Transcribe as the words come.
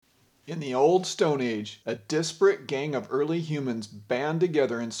In the old Stone Age, a disparate gang of early humans band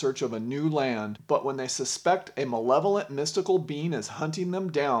together in search of a new land, but when they suspect a malevolent mystical being is hunting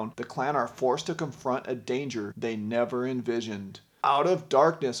them down, the clan are forced to confront a danger they never envisioned. Out of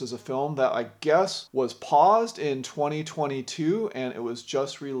Darkness is a film that I guess was paused in 2022 and it was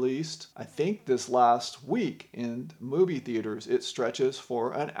just released, I think, this last week in movie theaters. It stretches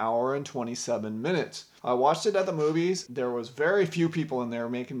for an hour and 27 minutes. I watched it at the movies. There was very few people in there,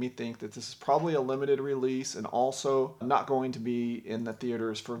 making me think that this is probably a limited release and also not going to be in the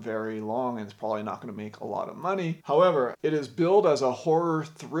theaters for very long and it's probably not going to make a lot of money. However, it is billed as a horror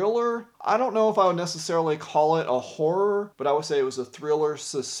thriller. I don't know if I would necessarily call it a horror, but I would say it was a thriller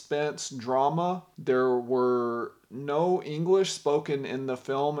suspense drama. There were no English spoken in the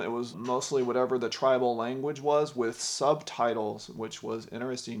film. It was mostly whatever the tribal language was with subtitles, which was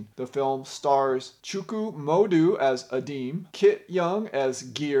interesting. The film stars Chuku Modu as Adim, Kit Young as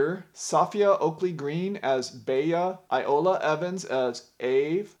Gear, Safia Oakley Green as Bea, Iola Evans as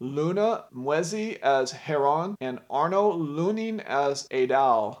Ave, Luna Mwezi as Heron, and Arno Luning as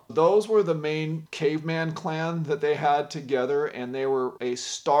Adal. Those were the main caveman clan that they had together, and they were a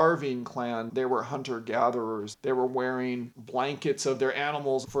starving clan. They were hunter-gatherers. They were wearing blankets of their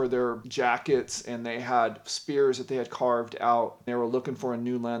animals for their jackets, and they had spears that they had carved out. They were looking for a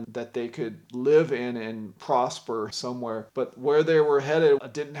new land that they could live in and prosper somewhere. But where they were headed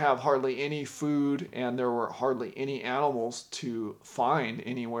didn't have hardly any food, and there were hardly any animals to find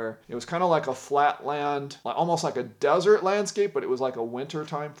anywhere. It was kind of like a flat land, almost like a desert landscape, but it was like a winter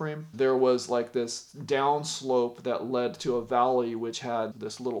time frame. There was like this downslope that led to a valley which had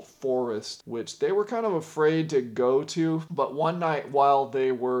this little forest, which they were kind of afraid to go to. But one night while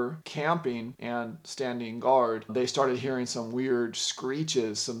they were camping and standing guard, they started hearing some weird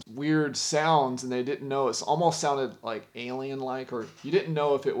screeches, some weird sounds, and they didn't know. It almost sounded like alien-like, or you didn't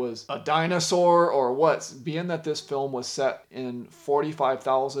know if it was a dinosaur or what. Being that this film was set in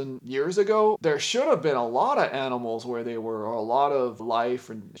 45,000 years ago, there should have been a lot of animals where they were, or a lot of life,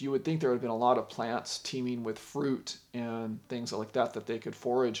 and you would think there would have been a lot of plants teeming with fruit and things like that that they could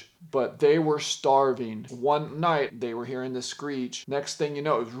forage. But they were starving. One night they were hearing the screech. Next thing you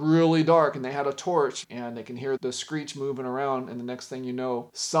know, it was really dark and they had a torch and they can hear the screech moving around, and the next thing you know,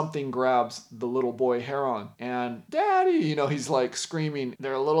 something grabs the little boy Heron and daddy, he's like screaming.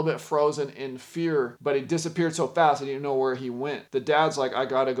 They're a little bit frozen in fear, but he disappeared so fast I didn't know where he went. The dad's like, I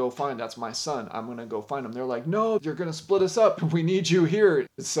gotta go find, that's my son, I'm gonna go find him. They're like, no, you're gonna split us up, we need you here.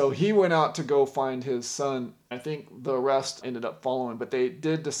 So he went out to go find his son. I think the rest ended up following, but they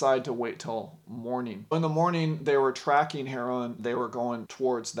did decide to wait till morning. In the morning, they were tracking Heron. They were going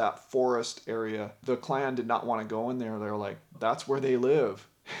towards that forest area. The clan did not want to go in there. They were like, that's where they live.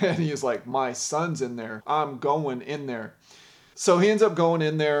 And he's like, my son's in there. I'm going in there. So he ends up going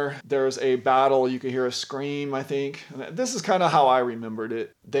in there. There's a battle. You can hear a scream, I think. This is kind of how I remembered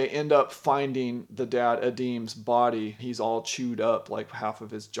it. They end up finding the dad, Adim's body. He's all chewed up, like half of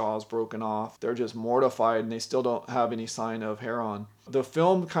his jaw's broken off. They're just mortified, and they still don't have any sign of Heron. The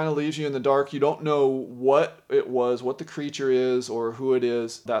film kind of leaves you in the dark. You don't know what it was, what the creature is, or who it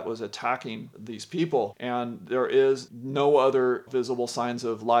is that was attacking these people. And there is no other visible signs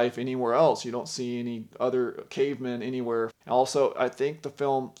of life anywhere else. You don't see any other cavemen anywhere. Also, I think the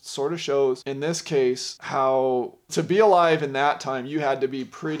film sort of shows, in this case, how to be alive in that time, you had to be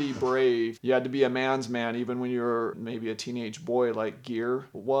pretty brave. You had to be a man's man, even when you were maybe a teenage boy like Gear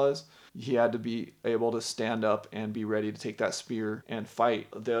was. He had to be able to stand up and be ready to take that spear and fight.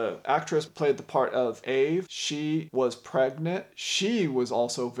 The actress played the part of Ave. She was pregnant. She was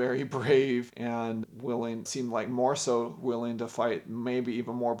also very brave and willing, seemed like more so willing to fight, maybe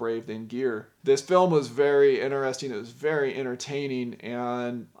even more brave than Gear. This film was very interesting. It was very entertaining,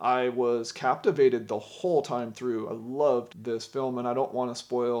 and I was captivated the whole time through. I loved this film, and I don't want to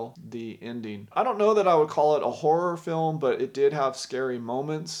spoil the ending. I don't know that I would call it a horror film, but it did have scary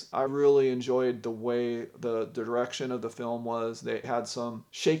moments. I really enjoyed the way the direction of the film was. They had some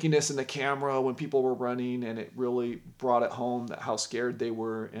shakiness in the camera when people were running, and it really brought it home that how scared they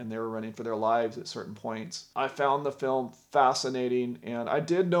were, and they were running for their lives at certain points. I found the film fascinating, and I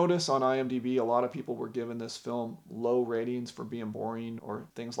did notice on IMDb a lot of people were giving this film low ratings for being boring or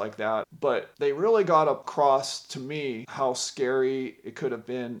things like that, but they really got across to me how scary it could have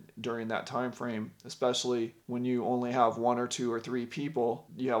been during that time frame, especially when you only have one or two or three people.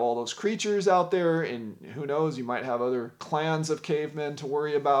 You have all those creatures out there, and who knows, you might have other clans of cavemen to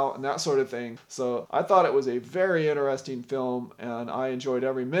worry about and that sort of thing. So I thought it was a very interesting film, and I enjoyed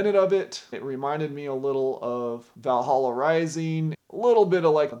every minute of it. It reminded me a little of Valhalla Rising, a little bit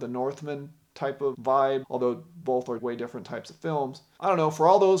of like The Northman type of vibe, although both are way different types of films. I don't know, for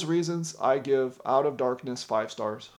all those reasons, I give Out of Darkness 5 stars.